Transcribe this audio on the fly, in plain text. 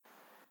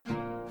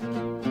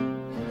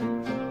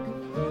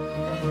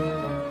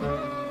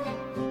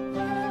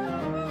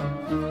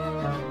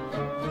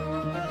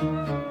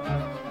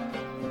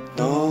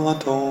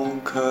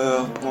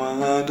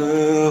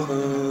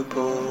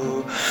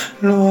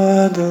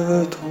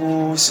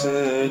ton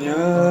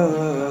Seigneur,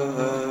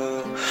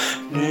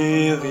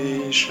 ni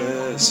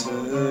richesse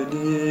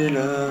ni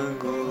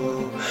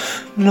lingot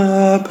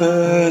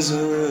n'apaise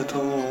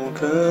ton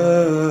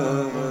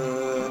cœur.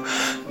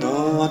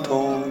 Dans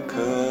ton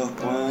cœur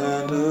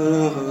point de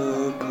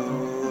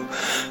repos,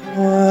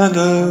 loin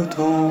de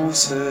ton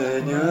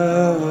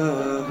Seigneur,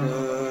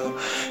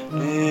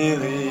 ni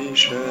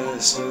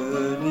richesse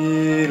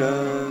ni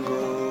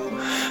lingot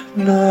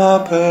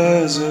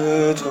n'apaise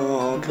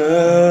ton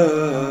cœur.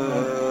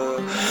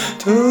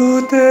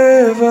 Tout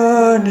est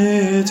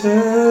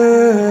vanité,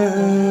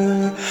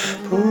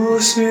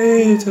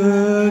 poursuite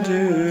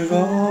du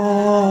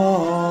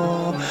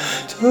vent.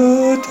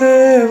 Tout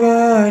est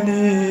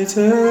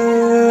vanité,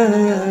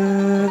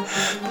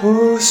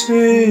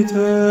 poursuite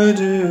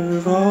du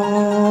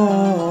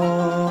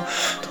vent.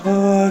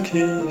 Toi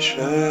qui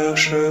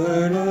cherches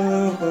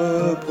le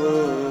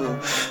repos,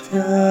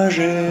 viens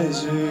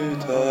Jésus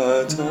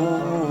t'attend.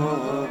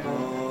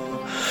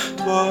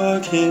 Toi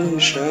qui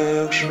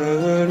cherches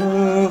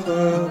le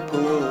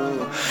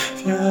repos,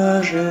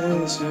 viens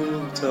Jésus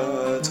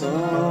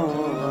t'attend.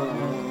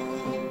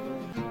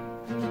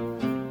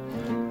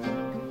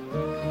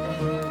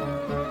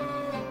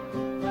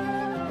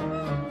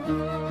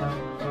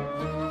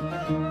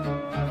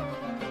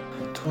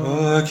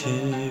 Toi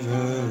qui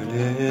veux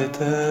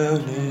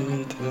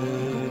l'éternité,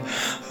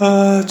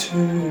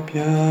 as-tu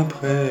bien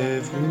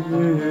prévu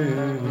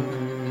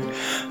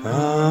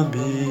un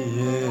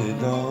billet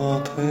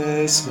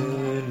d'entrée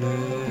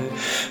scellé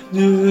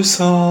du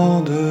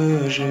sang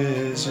de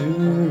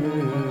Jésus?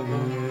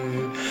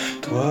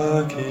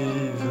 Toi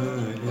qui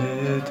veux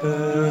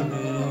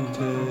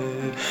l'éternité,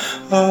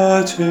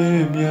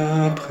 as-tu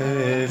bien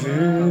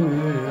prévu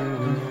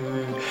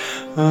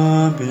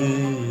un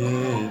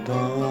billet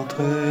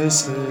d'entrée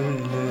scellé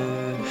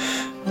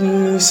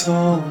du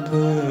sang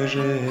de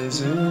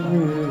Jésus?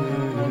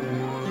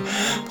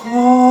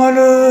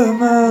 Prends-le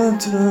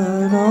maintenant,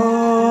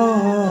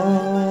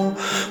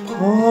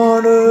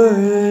 prends-le,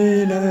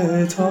 il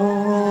est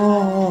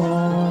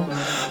temps.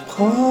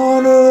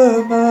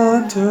 Prends-le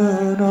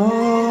maintenant,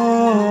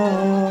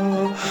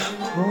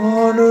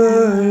 prends-le,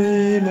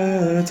 il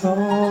est temps.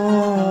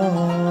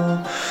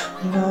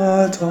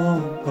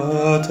 N'attends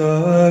pas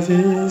ta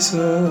vie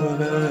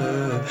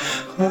serait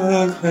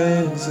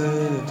regrets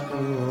et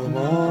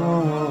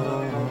tourments.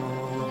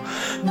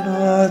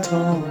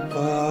 N'attends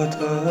pas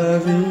ta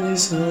vie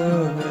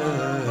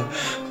serait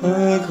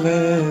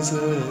regrets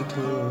et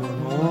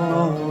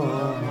tourments.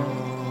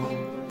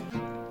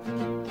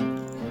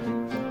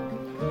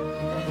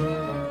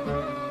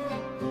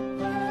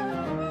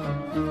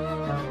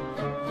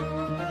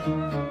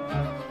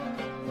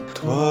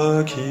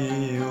 Toi qui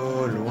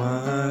au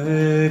loin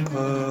es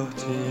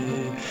parti,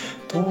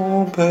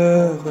 ton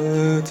Père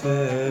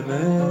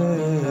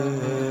t'aimait,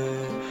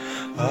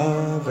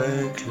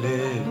 avec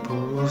les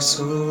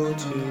pourceaux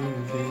tu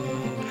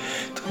vis,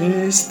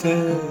 triste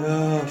et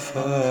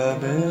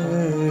affamé.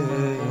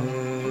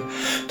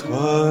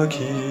 Toi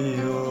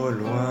qui au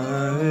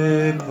loin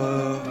es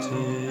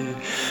parti,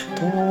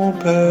 ton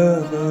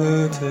Père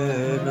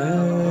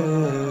t'aimait,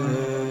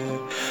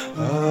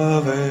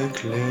 avec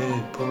les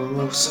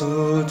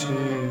pourceaux tu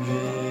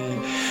vis,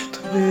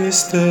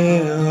 triste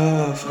et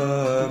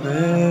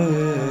affamé.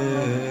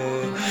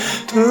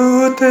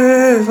 Tout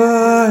est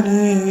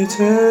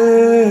vanité,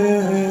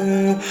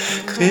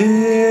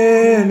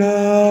 criez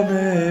larmes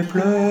et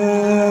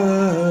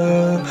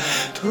pleurs.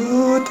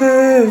 Tout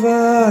est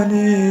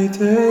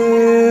vanité,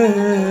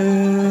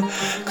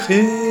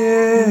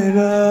 criez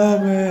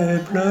larmes et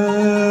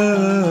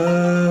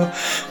pleurs.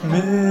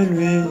 Mais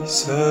lui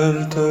seul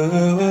te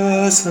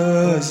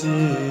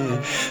rassasie,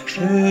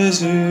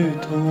 Jésus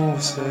ton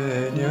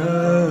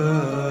Seigneur.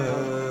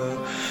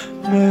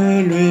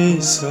 Mais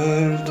lui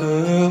seul te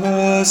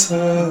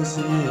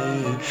rassasie,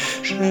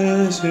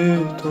 Jésus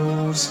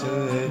ton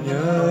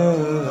Seigneur.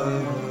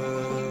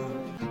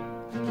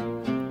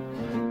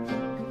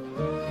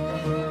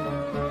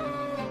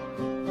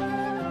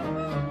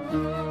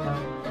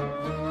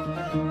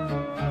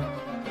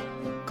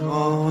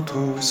 Quand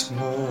tous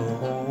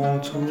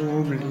m'auront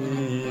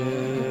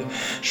oublié,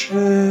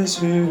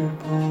 Jésus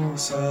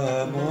pense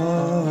à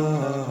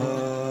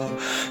moi,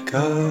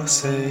 car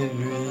c'est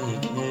lui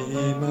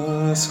qui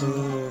m'a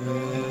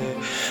sauvé,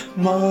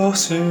 mort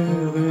sur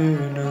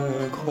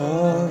une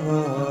croix.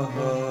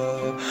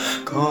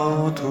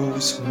 Quand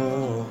tous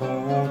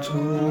m'auront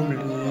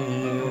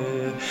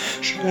oublié,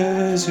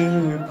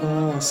 Jésus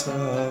pense à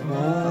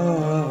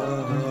moi,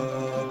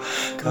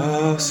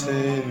 car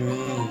c'est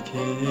lui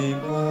qui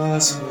m'a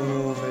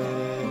sauvé,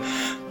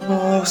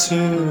 mort sur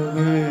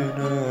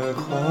une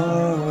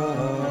croix.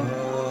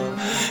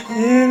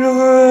 Il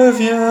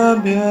revient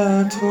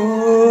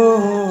bientôt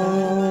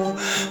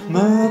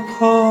me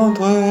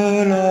prendre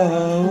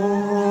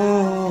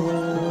là-haut.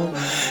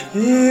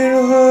 Il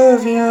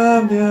revient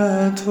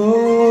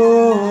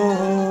bientôt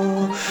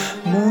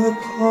me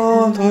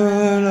prendre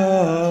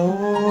là-haut.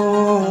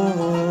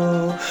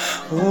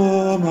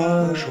 Oh ma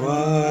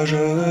joie,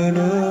 je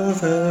le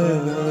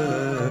verrai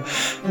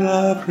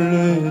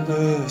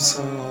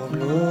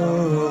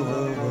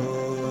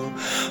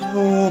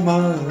ma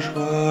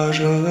joie,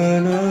 je